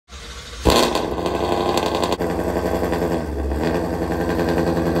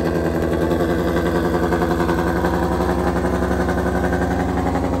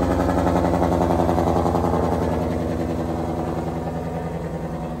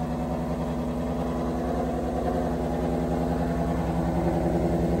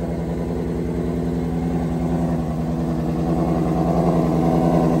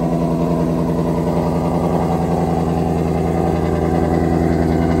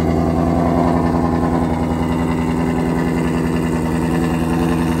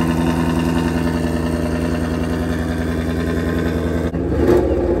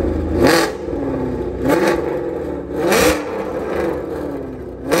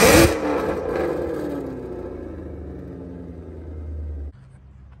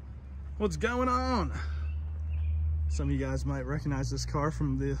What's going on? Some of you guys might recognize this car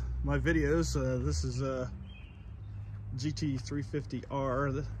from my videos. This is a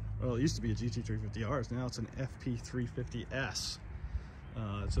GT350R. Well, it used to be a GT350R, now it's an FP350S.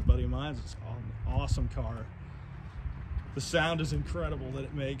 It's a buddy of mine. It's an awesome car. The sound is incredible that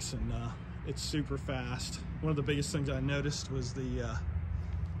it makes, and it's super fast. One of the biggest things I noticed was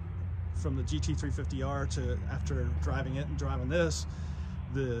from the GT350R to after driving it and driving this,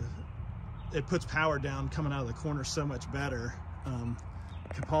 it puts power down coming out of the corner so much better.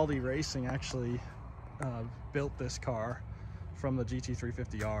 Capaldi Racing actually built this car from the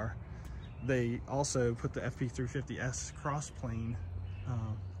GT350R. They also put the FP350S crossplane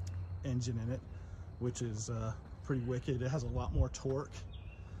engine in it, which is pretty wicked. It has a lot more torque.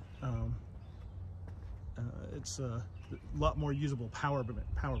 It's a lot more usable power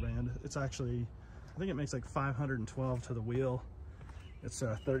band. It's actually, I think it makes like 512 to the wheel. It's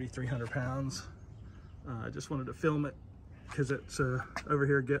 3,300 pounds. I just wanted to film it because it's over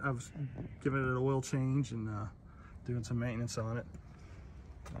here. I was giving it an oil change and doing some maintenance on it.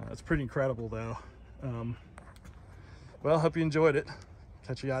 It's pretty incredible though. Well, hope you enjoyed it.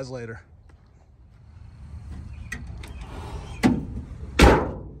 Catch you guys later.